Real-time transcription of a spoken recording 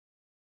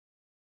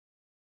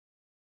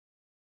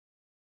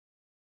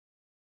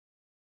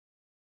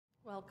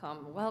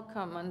Welcome,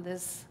 welcome on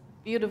this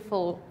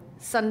beautiful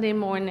Sunday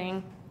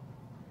morning.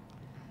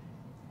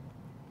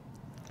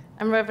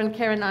 I'm Reverend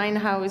Karen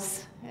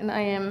Einhaus, and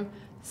I am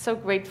so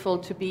grateful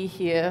to be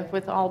here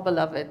with all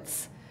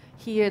beloveds,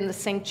 here in the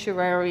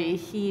sanctuary,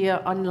 here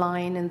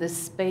online in this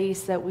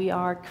space that we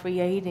are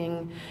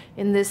creating,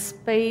 in this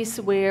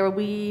space where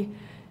we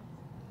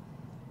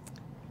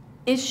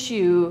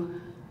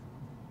issue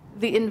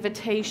the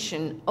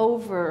invitation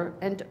over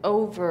and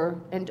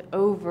over and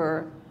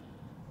over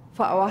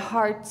for our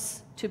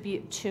hearts to be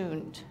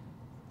attuned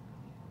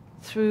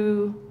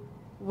through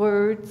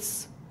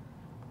words,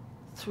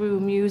 through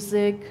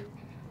music,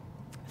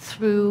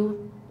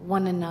 through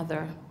one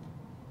another.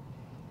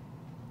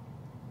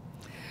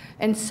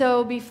 And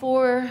so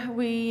before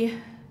we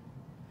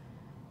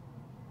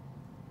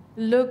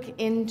look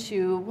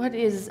into what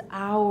is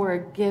our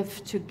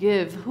gift to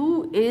give,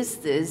 who is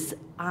this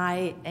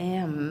I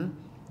am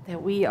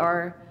that we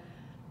are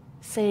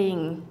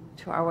saying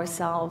to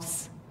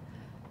ourselves,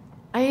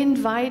 I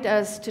invite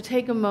us to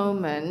take a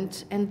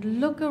moment and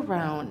look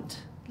around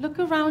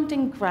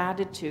in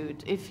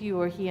gratitude if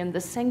you are here in the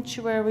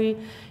sanctuary,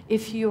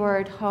 if you are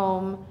at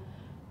home,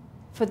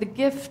 for the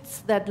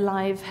gifts that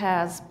life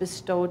has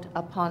bestowed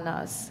upon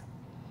us.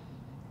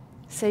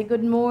 Say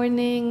good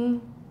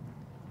morning,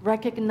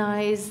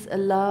 recognize a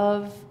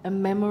love, a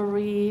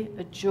memory,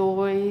 a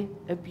joy,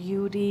 a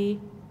beauty.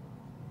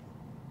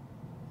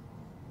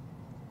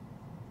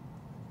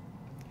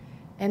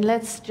 And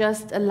let's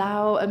just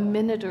allow a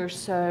minute or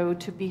so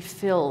to be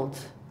filled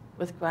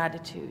with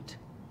gratitude.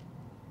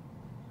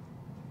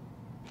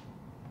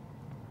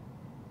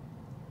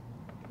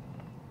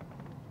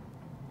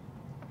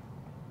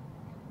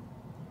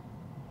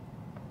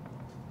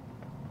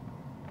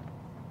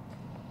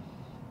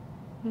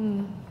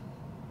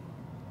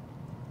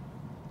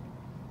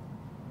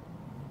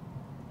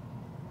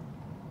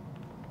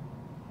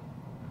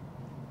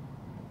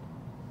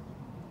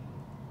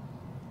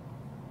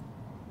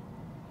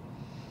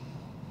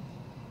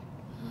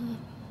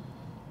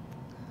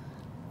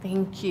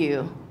 Thank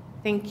you.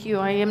 Thank you.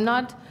 I am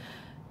not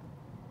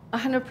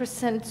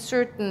 100%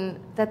 certain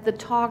that the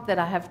talk that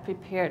I have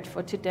prepared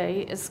for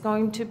today is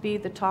going to be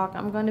the talk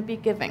I'm going to be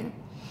giving.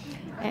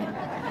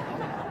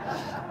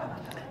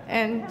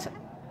 And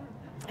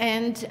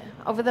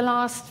over the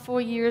last 4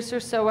 years or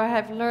so, I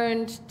have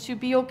learned to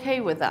be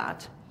okay with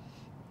that,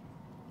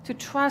 to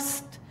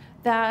trust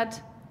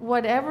that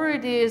whatever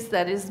it is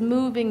that is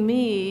moving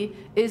me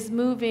is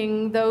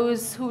moving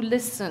those who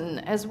listen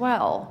as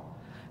well.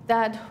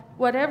 That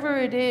whatever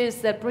it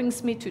is that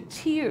brings me to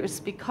tears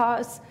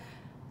because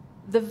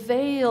the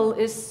veil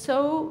is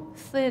so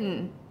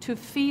thin to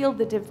feel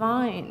the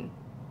divine,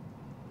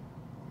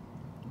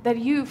 that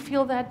you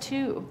feel that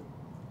too.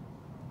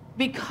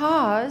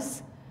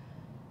 Because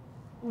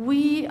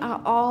we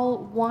are all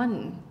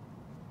one.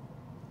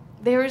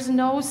 There is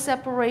no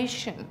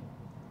separation.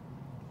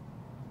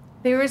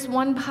 There is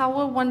one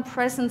power, one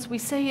presence. We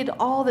say it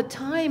all the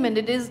time, and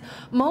it is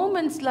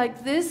moments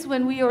like this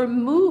when we are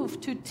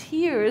moved to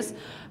tears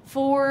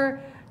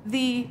for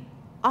the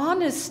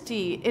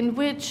honesty in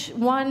which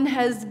one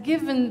has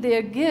given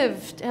their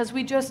gift, as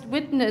we just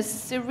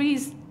witnessed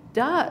Cerise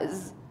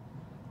does.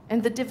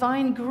 And the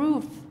divine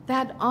groove,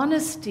 that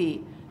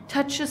honesty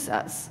touches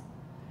us.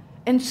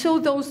 And so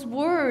those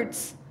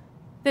words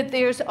that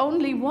there's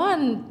only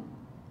one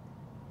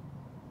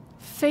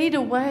fade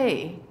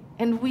away,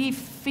 and we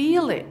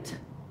feel it.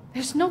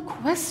 There's no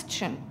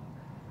question.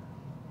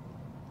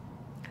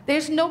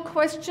 There's no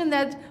question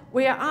that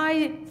where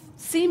I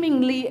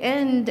seemingly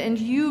end and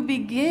you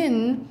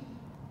begin,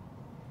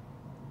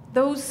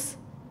 those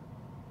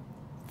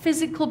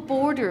physical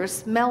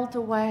borders melt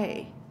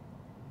away.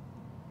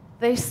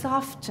 They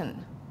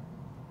soften.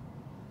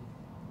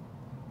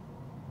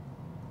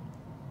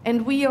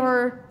 And we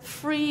are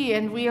free,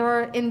 and we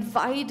are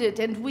invited,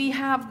 and we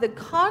have the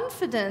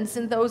confidence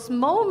in those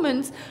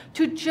moments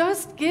to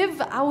just give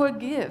our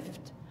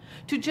gift,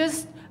 to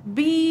just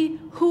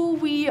be who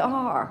we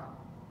are.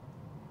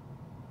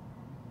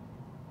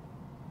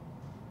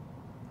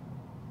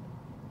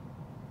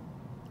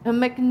 A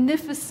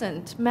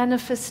magnificent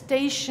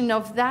manifestation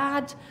of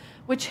that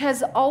which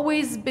has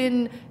always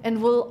been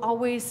and will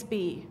always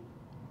be.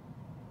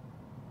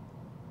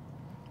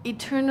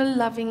 Eternal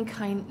loving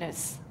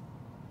kindness.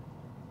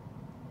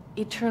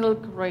 Eternal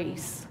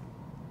grace.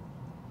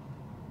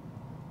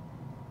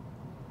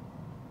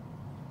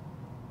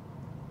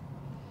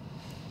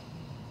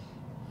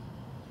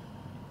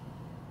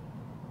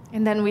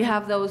 And then we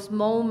have those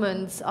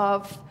moments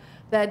of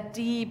that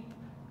deep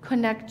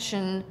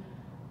connection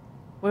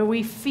where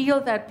we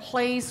feel that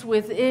place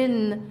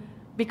within,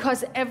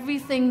 because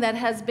everything that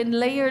has been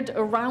layered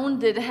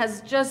around it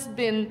has just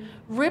been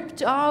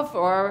ripped off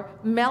or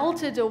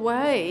melted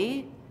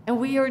away, and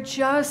we are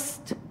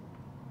just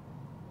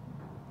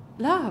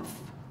love.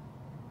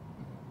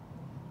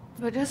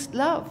 We're just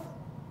love.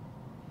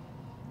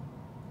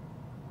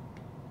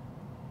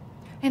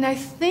 And I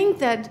think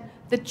that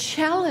the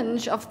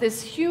challenge of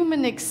this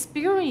human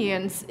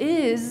experience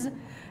is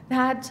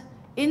that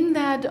in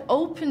that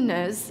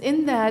openness,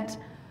 in that,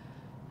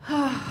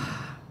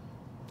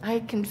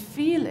 I can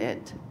feel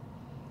it.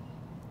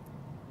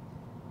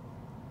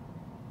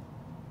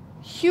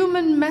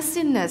 Human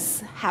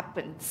messiness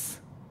happens,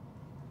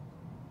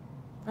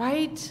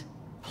 right?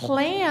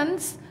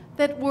 Plans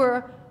that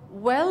were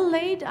well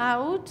laid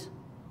out.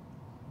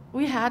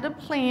 We had a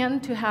plan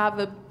to have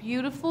a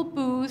beautiful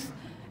booth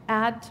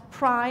at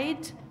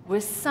Pride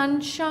with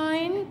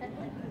sunshine,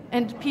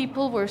 and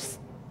people were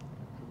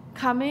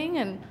coming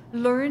and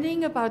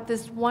learning about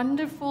this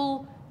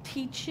wonderful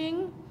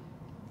teaching.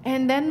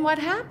 And then what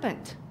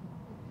happened?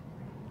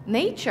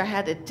 Nature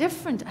had a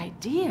different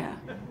idea.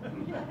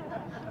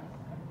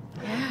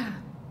 Yeah.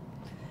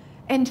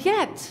 And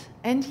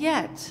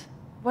yet,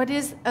 what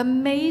is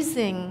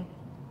amazing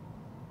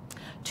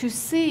to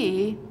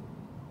see,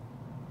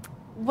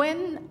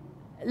 when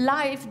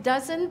life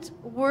doesn't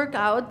work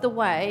out the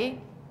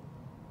way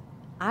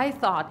I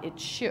thought it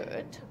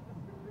should,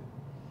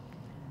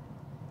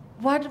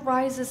 what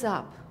rises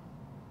up?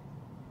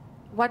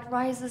 What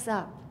rises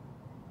up?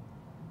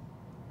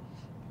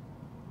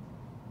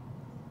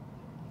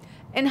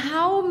 And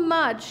how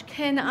much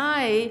can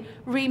I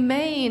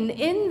remain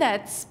in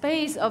that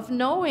space of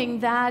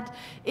knowing that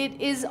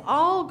it is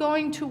all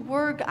going to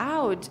work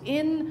out,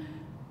 in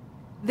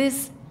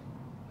this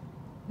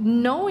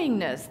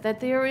knowingness that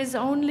there is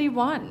only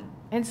one?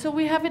 And so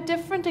we have a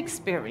different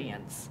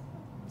experience,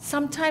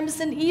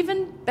 sometimes an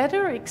even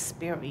better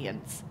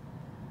experience.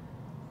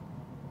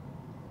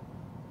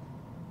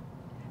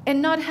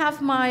 And not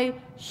have my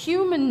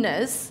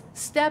humanness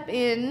step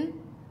in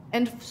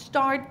and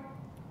start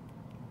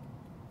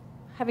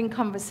having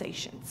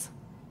conversations.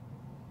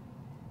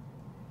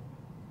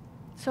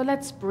 So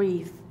let's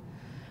breathe.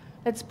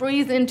 Let's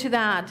breathe into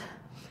that.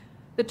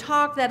 The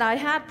talk that I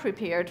had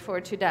prepared for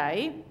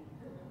today,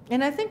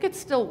 and I think it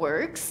still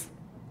works,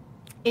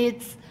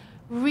 it's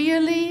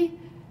really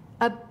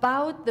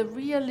about the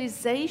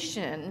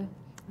realization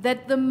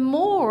that the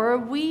more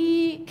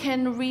we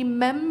can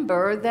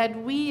remember that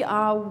we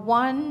are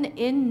one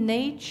in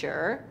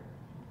nature,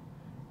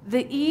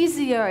 the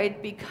easier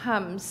it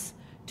becomes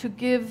to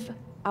give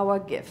our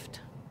gift.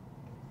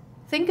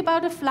 Think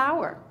about a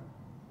flower.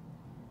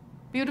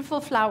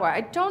 Beautiful flower. I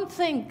don't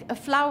think a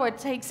flower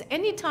takes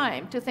any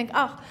time to think,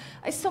 oh,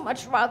 I so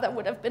much rather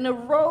would have been a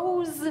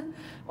rose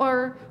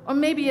or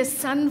maybe a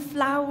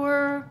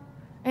sunflower,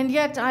 and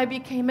yet I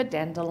became a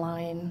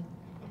dandelion.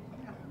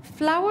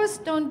 Flowers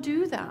don't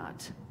do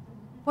that.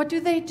 What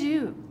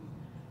do?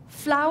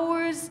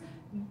 Flowers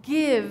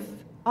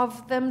give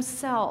of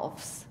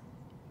themselves.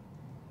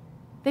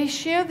 They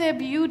share their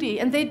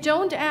beauty, and they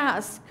don't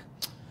ask,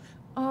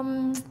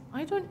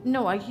 I don't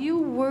know, are you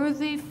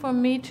worthy for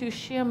me to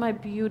share my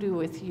beauty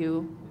with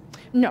you?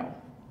 No.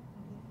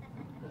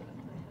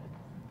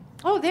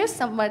 Oh, there's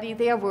somebody,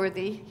 they are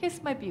worthy.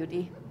 Here's my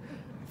beauty.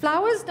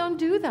 Flowers don't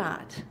do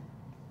that.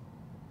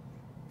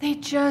 They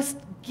just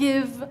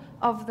give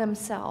of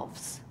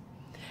themselves.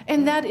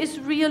 And that is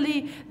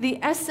really the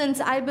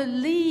essence, I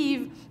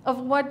believe,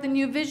 of what the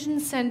New Vision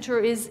Center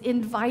is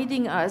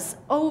inviting us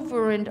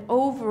over and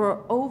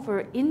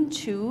over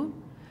into.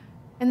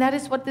 And that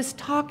is what this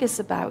talk is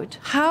about.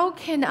 How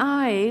can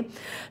I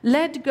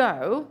let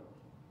go?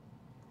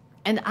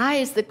 And I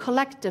is the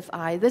collective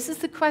I. This is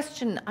the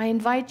question I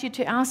invite you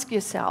to ask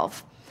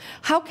yourself.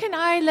 How can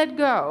I let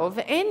go of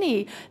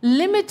any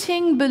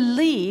limiting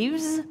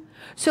beliefs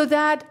so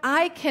that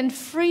I can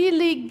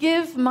freely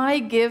give my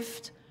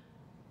gift,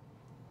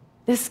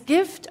 this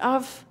gift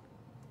of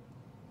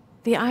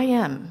the I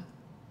am?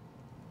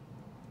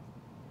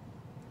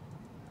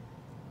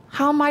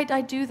 How might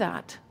I do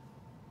that?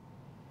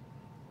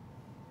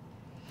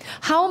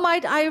 How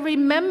might I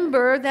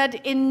remember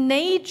that in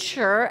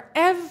nature,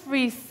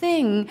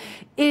 everything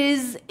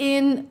is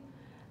in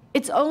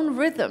its own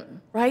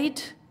rhythm,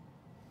 right?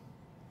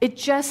 It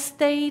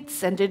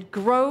gestates and it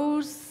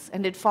grows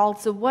and it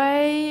falls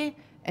away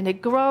and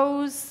it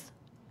grows.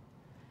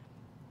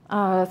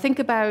 Think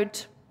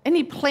about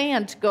any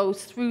plant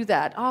goes through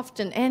that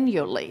often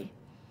annually.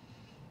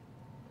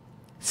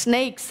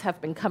 Snakes have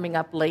been coming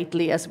up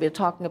lately as we're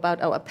talking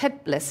about our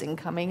pet blessing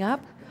coming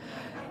up.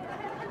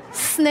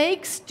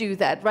 Snakes do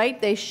that,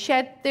 right? They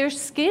shed their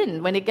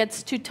skin. When it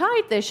gets too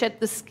tight, they shed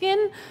the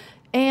skin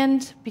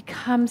and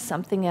become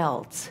something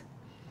else.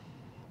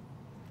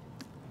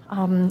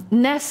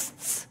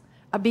 Nests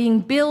are being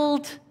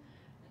built,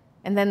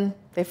 and then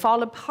they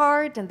fall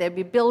apart, and they'll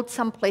be built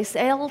someplace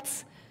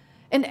else.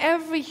 And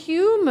every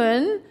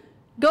human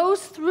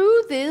goes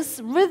through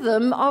this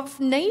rhythm of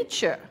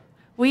nature.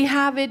 We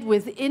have it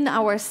within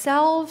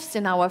ourselves,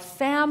 in our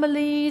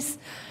families,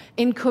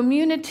 in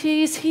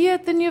communities, here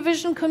at the New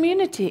Vision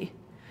community.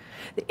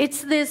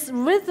 It's this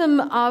rhythm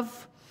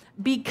of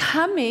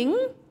becoming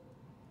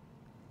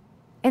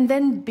and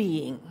then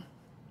being,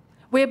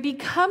 where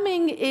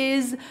becoming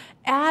is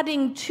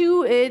adding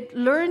to it,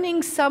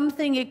 learning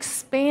something,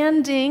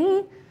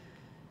 expanding,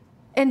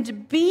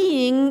 and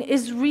being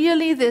is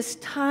really this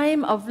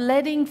time of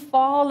letting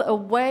fall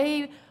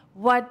away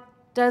what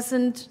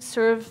doesn't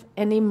serve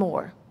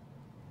anymore.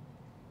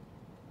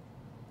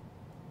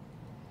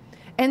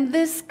 And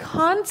this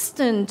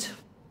constant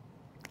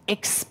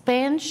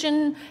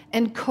expansion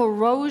and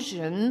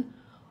corrosion,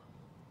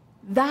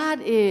 that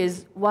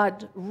is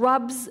what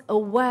rubs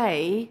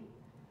away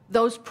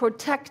those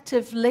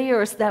protective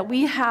layers that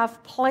we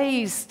have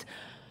placed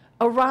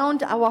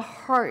around our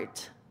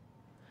heart,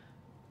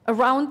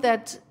 around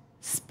that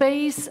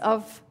space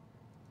of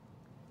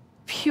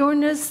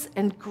pureness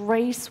and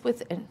grace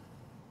within.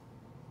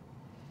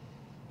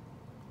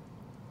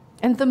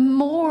 And the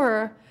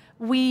more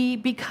we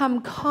become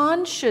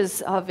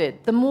conscious of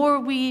it, the more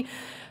we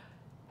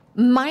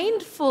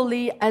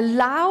mindfully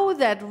allow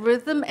that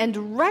rhythm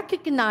and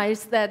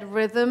recognize that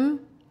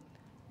rhythm,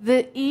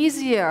 the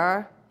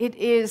easier it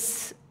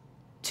is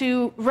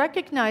to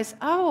recognize,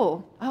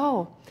 oh,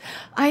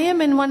 I am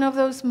in one of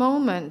those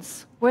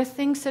moments where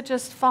things are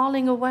just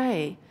falling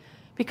away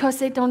because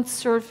they don't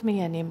serve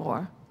me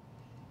anymore.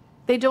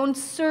 They don't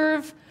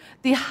serve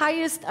the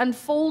highest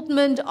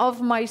unfoldment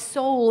of my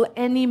soul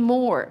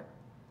anymore.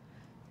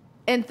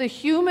 And the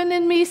human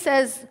in me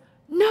says,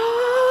 no,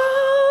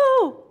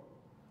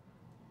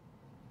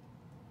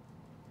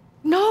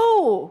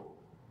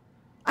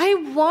 I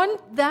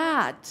want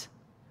that.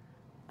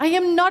 I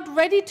am not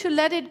ready to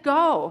let it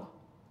go.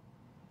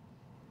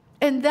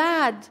 And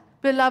that,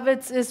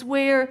 beloveds, is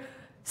where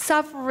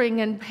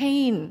suffering and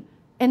pain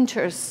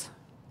enters.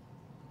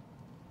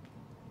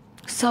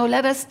 So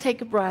let us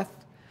take a breath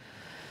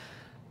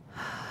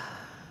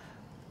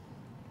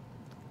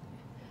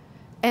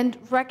and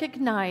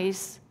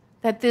recognize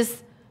that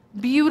this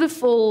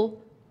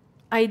beautiful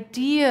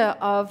idea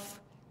of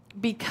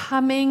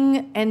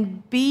becoming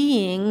and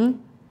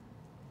being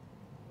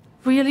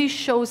really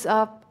shows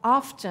up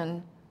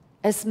often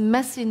as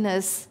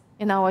messiness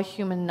in our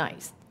human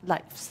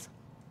lives.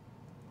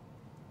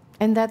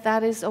 And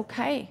that is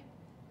okay.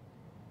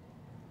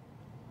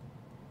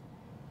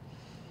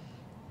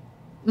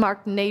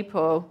 Mark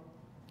Napo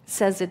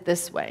says it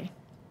this way.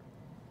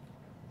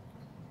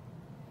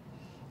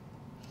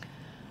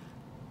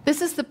 This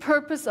is the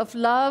purpose of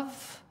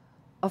love,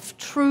 of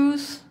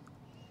truth,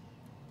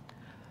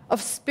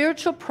 of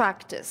spiritual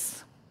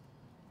practice.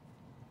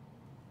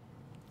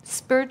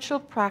 Spiritual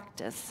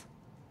practice.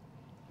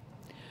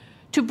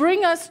 To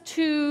bring us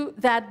to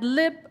that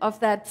lip of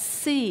that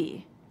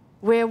sea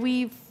where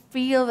we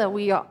feel that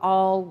we are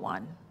all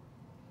one.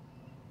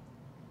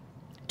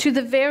 To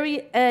the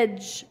very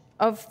edge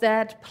of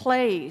that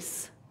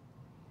place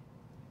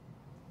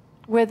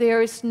where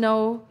there is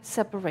no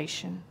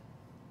separation.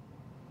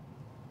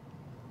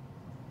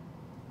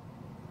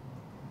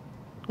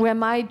 Where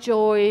my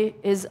joy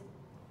is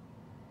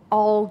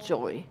all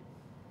joy.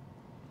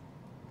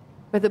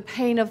 Where the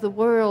pain of the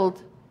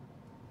world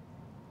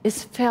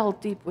is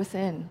felt deep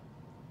within.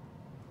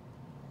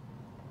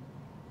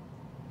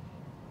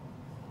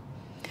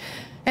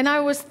 And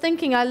I was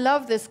thinking, I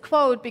love this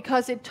quote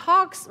because it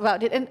talks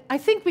about it, and I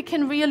think we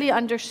can really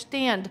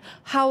understand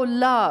how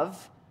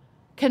love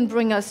can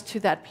bring us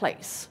to that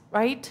place,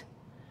 right?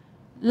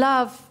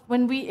 Love,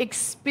 when we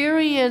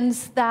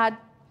experience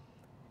that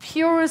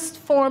purest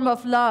form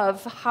of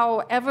love,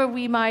 however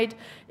we might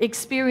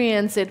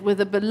experience it,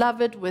 with a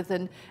beloved, with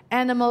an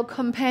animal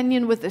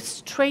companion, with a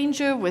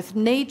stranger, with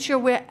nature,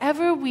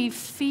 wherever we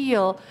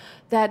feel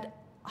that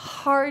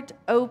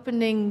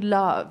heart-opening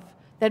love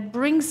that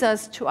brings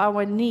us to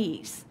our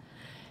knees,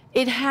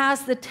 it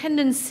has the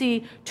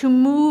tendency to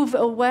move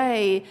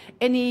away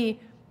any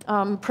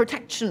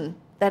protection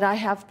that I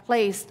have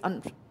placed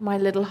on my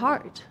little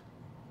heart.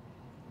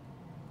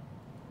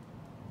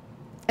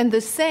 And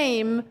the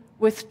same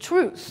with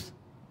truth.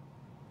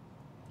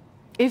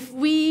 If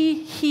we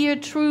hear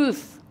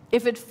truth,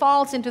 if it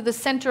falls into the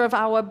center of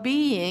our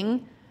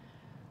being,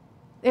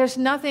 there's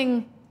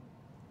nothing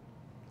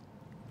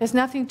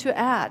to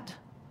add.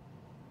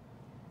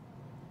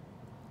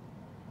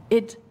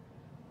 It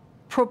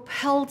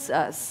propels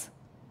us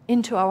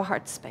into our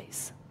heart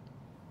space.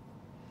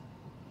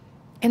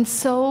 And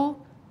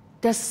so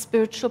does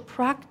spiritual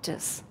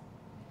practice.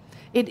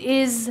 It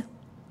is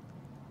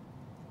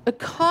a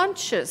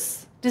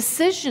conscious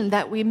decision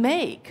that we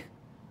make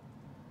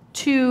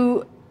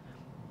to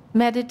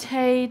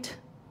meditate,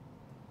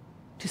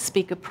 to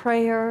speak a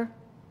prayer,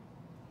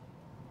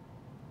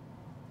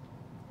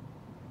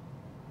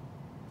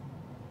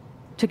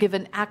 to give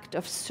an act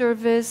of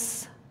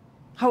service,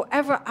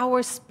 however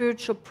our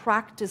spiritual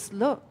practice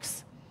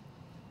looks,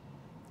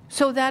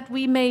 so that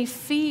we may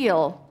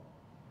feel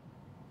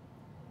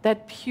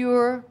that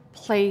pure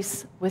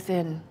place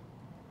within.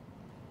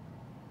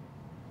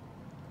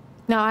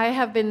 Now, I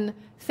have been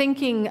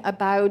thinking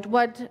about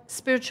what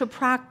spiritual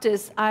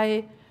practice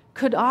I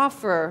could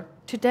offer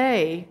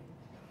today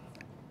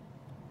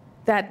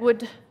that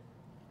would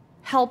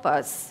help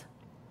us,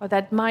 or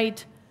that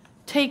might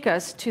take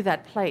us to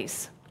that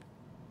place.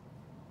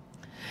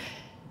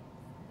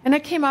 And I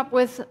came up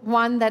with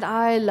one that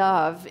I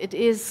love. It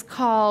is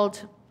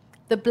called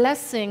The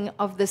Blessing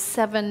of the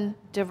 7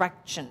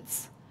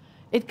 Directions.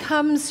 It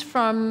comes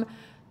from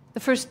the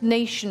First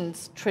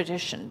Nations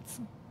traditions.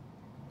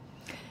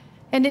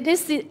 And it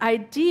is the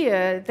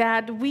idea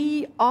that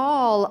we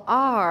all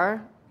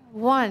are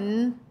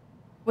one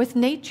with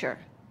nature.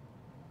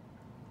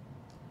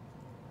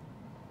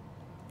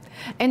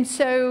 And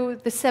so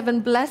the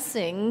 7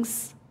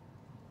 blessings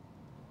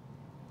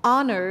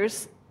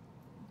honors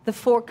the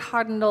 4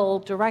 cardinal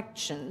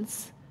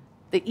directions,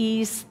 the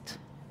east,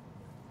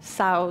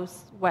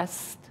 south,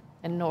 west,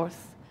 and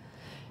north.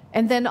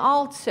 And then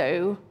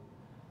also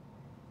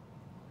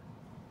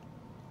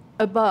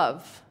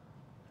above,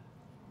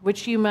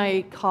 which you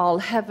may call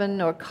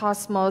heaven or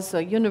cosmos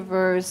or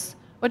universe,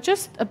 or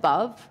just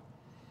above,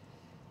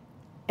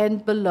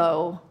 and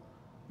below,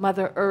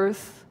 Mother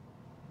Earth.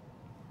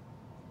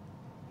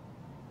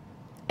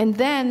 And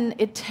then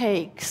it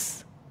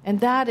takes, and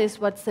that is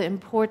what's the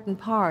important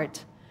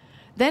part,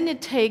 then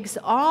it takes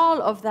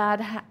all of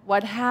that,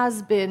 what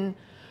has been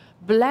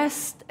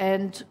blessed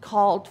and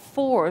called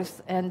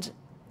forth and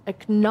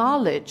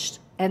acknowledged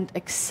and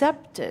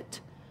accepted,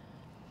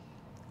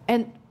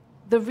 and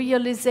the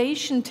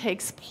realization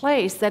takes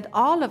place that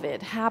all of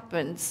it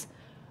happens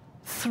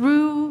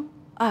through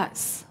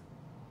us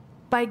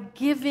by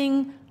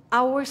giving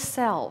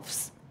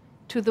ourselves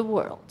to the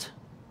world.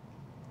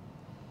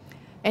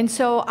 And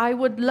so I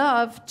would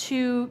love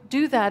to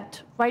do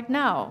that right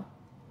now.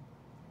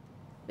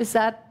 Is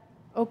that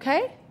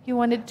okay? You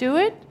want to do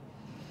it?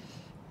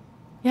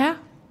 Yeah?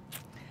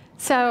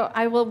 So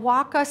I will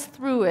walk us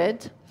through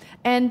it,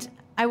 and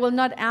I will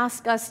not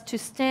ask us to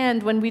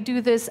stand. When we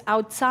do this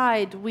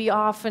outside, we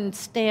often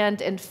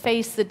stand and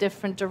face the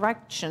different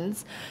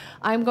directions.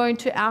 I'm going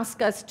to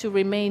ask us to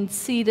remain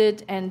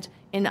seated and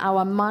in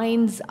our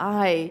mind's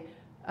eye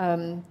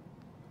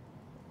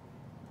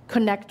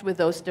connect with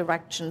those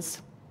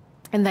directions.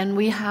 And then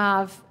we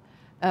have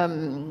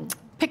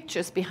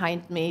pictures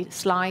behind me,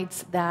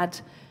 slides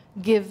that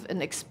give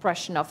an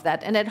expression of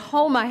that. And at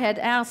home, I had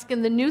asked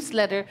in the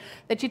newsletter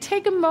that you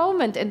take a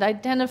moment and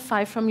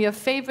identify from your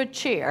favorite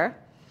chair,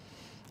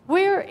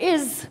 where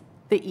is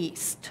the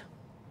east?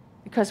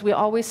 Because we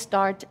always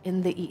start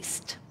in the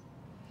east.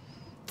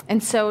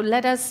 And so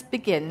let us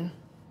begin.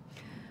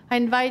 I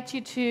invite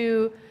you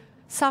to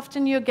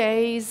soften your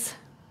gaze,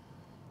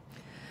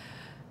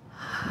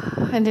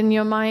 and in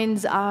your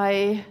mind's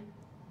eye,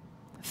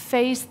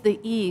 face the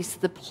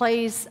east, the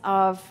place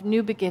of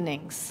new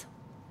beginnings,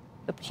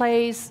 the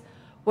place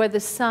where the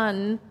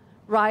sun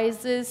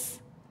rises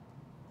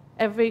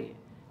every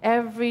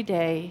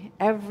day,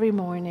 every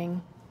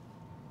morning.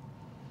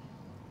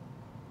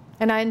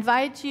 And I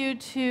invite you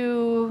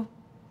to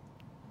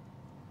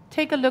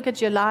take a look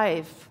at your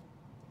life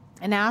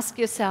and ask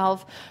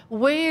yourself,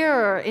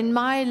 where in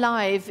my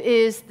life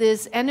is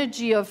this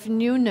energy of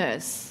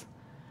newness?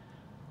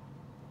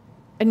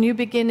 A new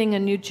beginning, a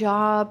new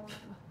job,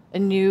 a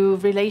new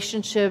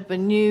relationship, a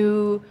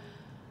new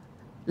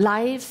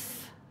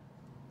life,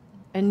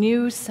 a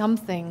new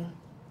something.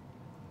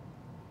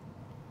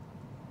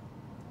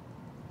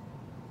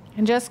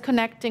 And just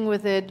connecting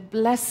with it,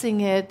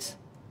 blessing it,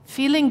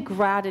 feeling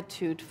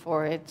gratitude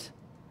for it,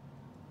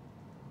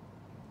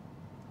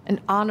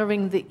 and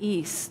honoring the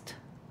East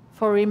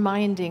for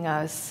reminding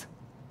us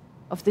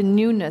of the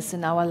newness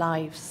in our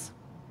lives.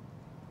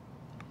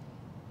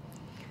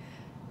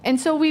 And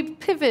so we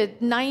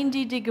pivot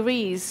 90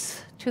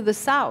 degrees to the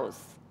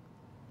south,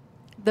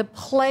 the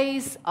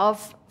place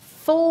of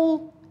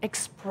full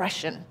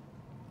expression.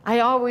 I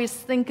always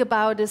think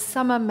about a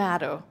summer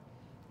meadow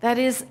that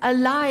is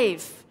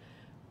alive.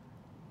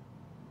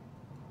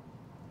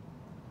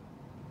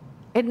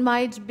 It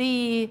might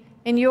be,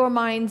 in your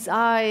mind's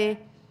eye,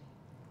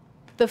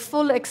 the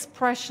full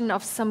expression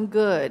of some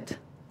good.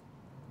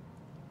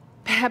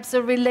 Perhaps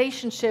a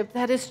relationship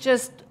that is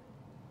just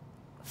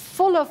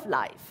full of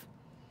life.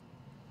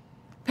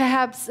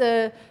 Perhaps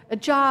a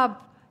job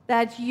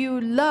that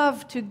you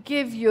love to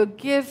give your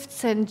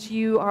gifts, and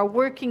you are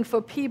working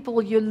for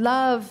people you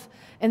love,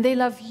 and they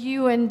love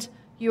you, and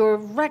you're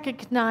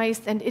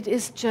recognized, and it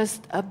is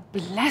just a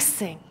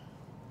blessing.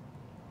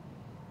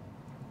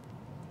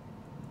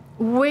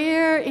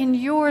 Where in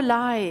your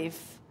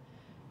life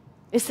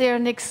is there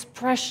an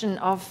expression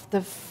of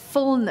the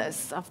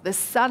fullness of the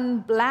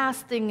sun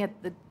blasting at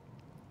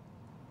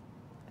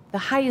the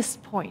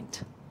highest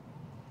point?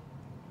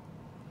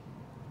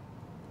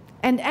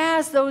 And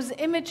as those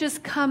images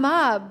come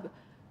up,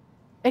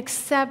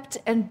 accept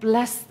and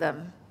bless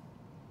them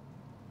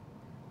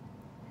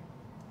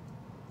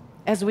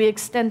as we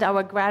extend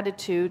our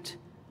gratitude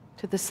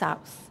to the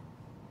south.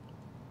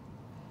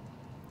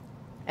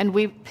 And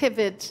we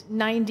pivot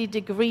 90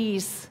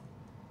 degrees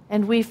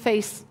and we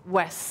face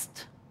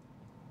west.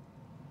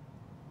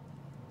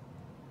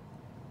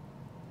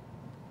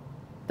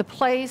 The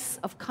place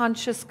of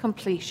conscious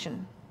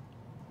completion.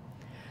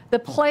 The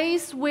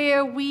place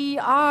where we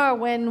are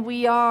when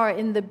we are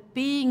in the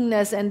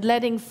beingness and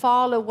letting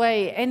fall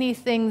away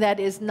anything that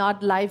is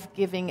not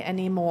life-giving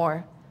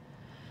anymore.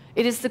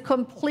 It is the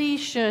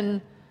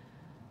completion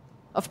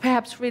of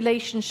perhaps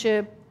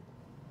relationship,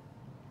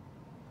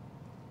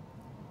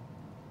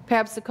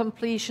 perhaps the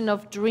completion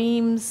of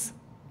dreams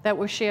that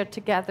were shared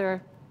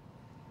together,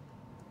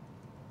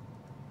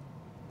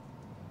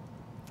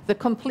 the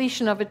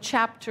completion of a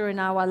chapter in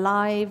our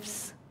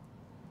lives,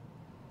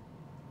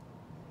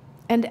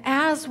 And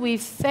as we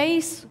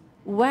face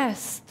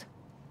west,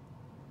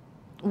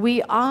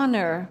 we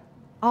honor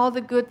all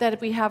the good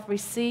that we have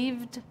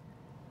received,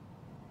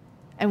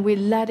 and we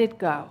let it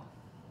go.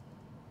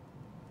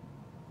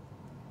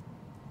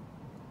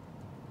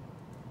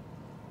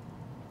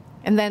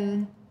 And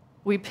then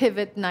we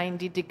pivot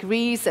 90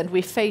 degrees and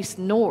we face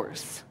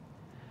north,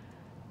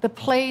 the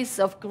place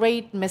of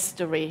great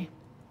mystery,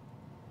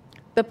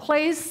 the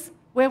place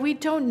where we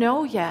don't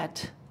know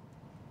yet.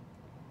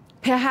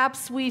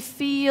 Perhaps we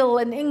feel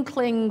an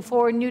inkling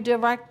for a new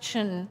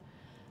direction.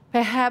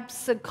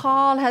 Perhaps a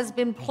call has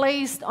been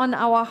placed on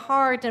our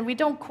heart and we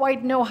don't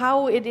quite know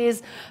how it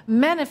is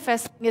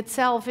manifesting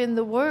itself in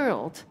the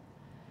world.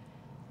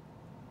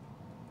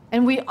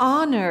 And we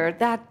honor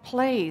that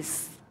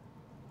place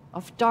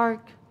of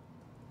dark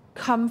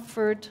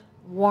comfort,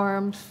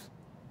 warmth.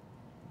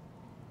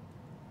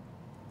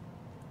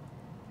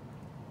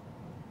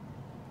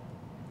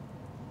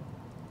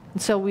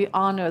 And so we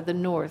honor the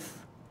north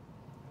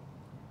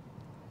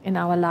in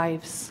our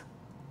lives.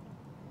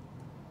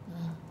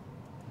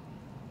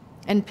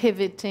 And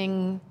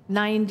pivoting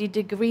 90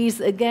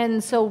 degrees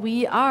again, so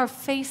we are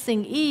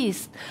facing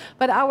east,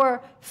 but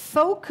our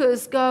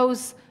focus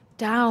goes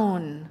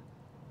down.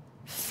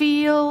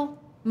 Feel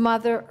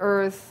Mother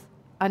Earth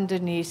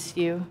underneath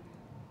you.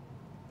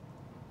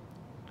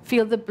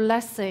 Feel the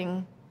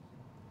blessing.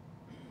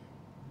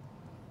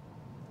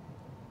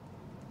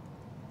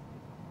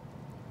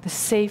 The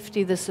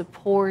safety, the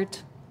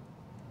support,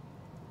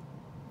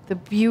 the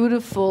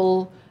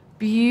beautiful,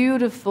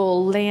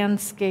 beautiful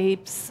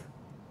landscapes.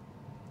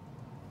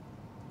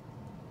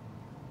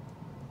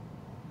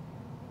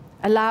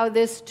 Allow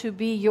this to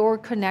be your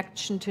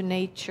connection to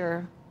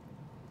nature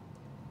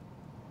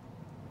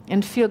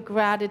and feel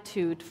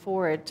gratitude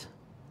for it.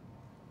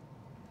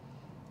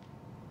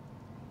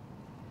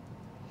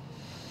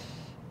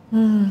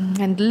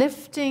 And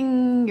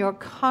lifting your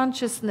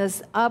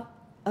consciousness up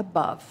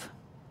above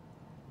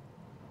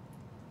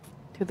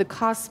to the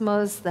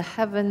cosmos, the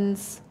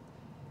heavens,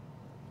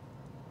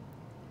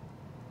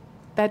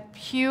 that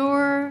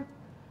pure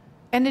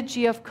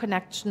energy of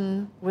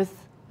connection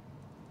with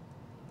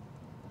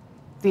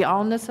the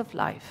allness of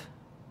life.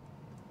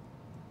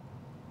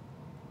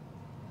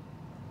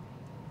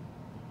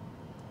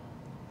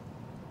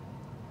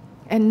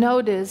 And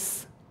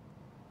notice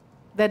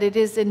that it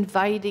is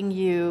inviting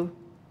you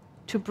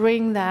to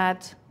bring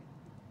that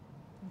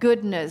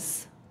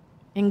goodness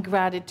in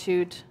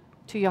gratitude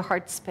to your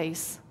heart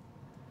space.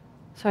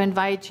 So I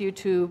invite you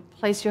to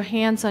place your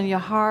hands on your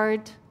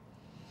heart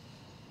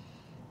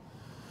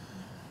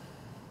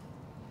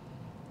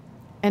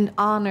and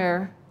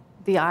honor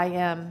the I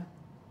am.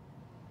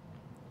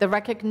 The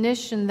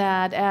recognition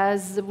that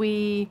as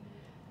we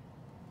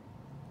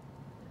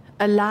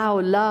allow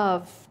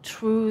love,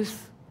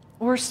 truth,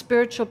 or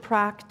spiritual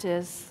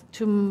practice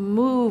to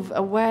move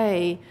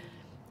away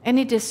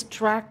any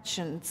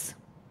distractions,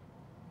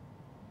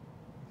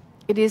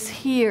 it is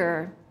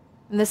here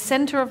in the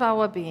center of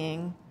our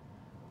being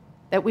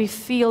that we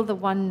feel the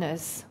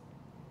oneness.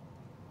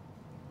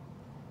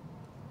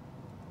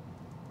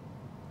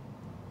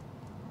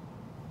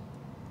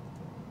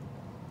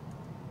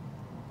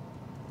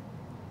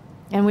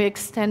 And we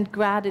extend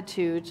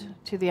gratitude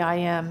to the I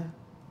am.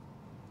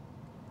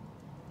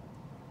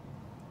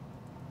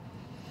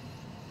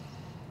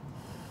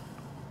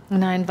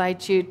 And I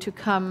invite you to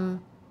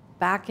come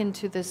back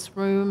into this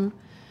room.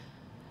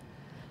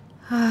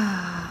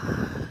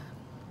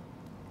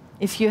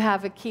 If you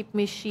have a Keep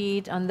Me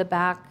sheet, on the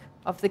back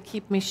of the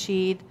Keep Me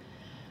sheet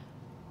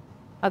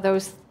are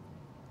those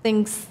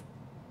things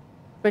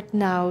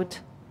written out.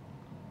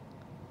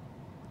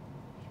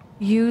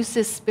 Use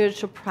this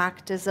spiritual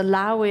practice,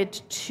 allow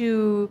it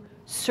to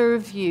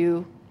serve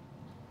you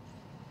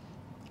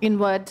in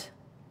what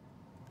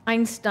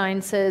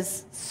Einstein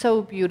says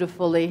so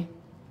beautifully.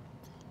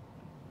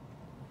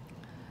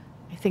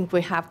 I think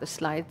we have the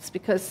slides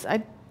because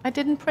I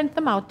didn't print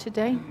them out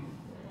today.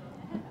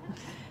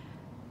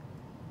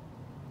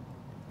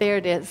 There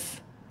it is.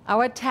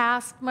 Our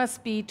task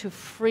must be to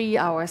free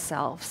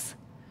ourselves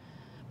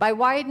by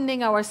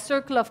widening our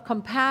circle of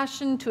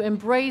compassion to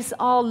embrace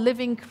all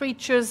living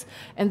creatures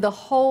and the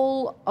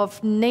whole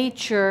of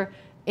nature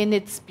in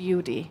its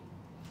beauty.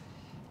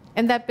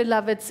 And that,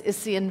 beloveds,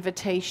 is the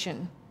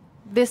invitation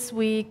this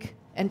week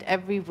and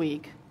every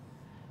week.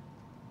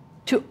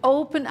 To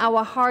open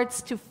our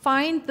hearts to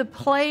find the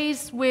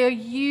place where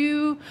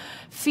you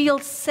feel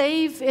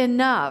safe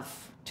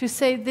enough to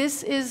say,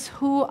 this is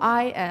who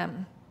I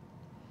am.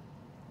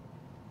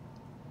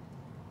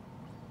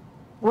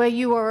 Where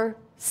you are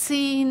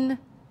seen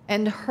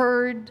and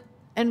heard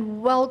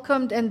and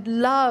welcomed and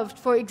loved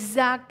for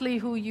exactly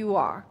who you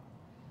are.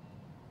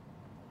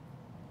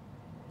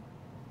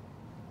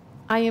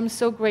 I am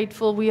so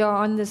grateful we are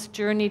on this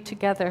journey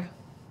together.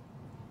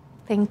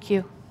 Thank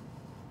you.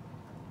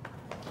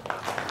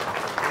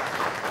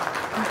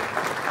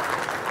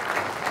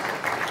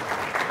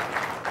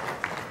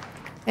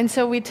 And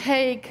so we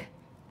take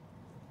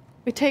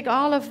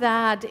all of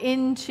that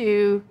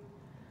into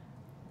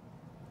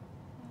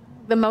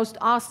the most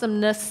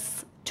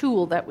awesomeness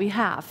tool that we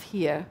have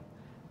here,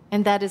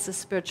 and that is a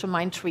spiritual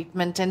mind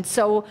treatment. And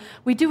so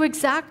we do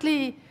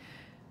exactly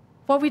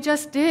what we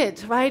just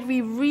did, right?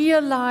 We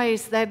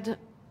realize that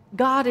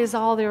God is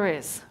all there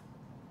is,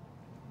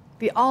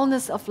 the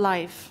allness of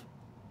life,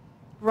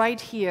 right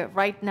here,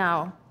 right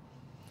now.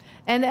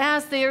 And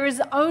as there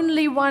is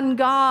only one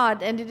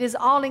God, and it is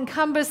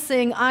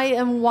all-encompassing, I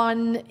am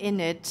one in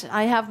it.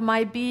 I have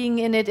my being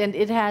in it, and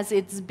it has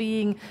its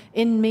being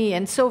in me.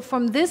 And so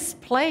from this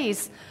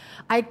place,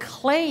 I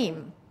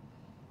claim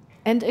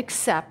and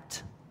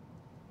accept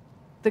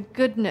the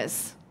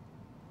goodness,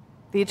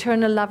 the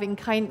eternal loving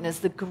kindness,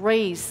 the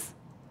grace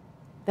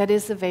that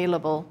is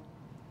available,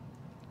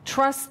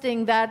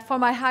 trusting that for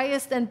my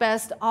highest and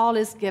best, all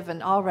is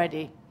given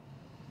already.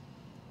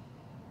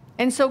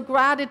 And so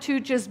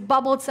gratitude just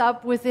bubbles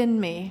up within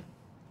me,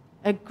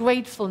 a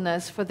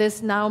gratefulness for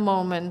this now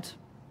moment,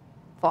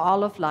 for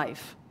all of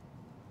life.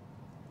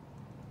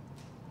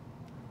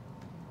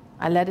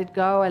 I let it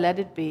go, I let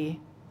it be,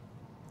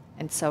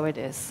 and so it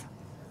is.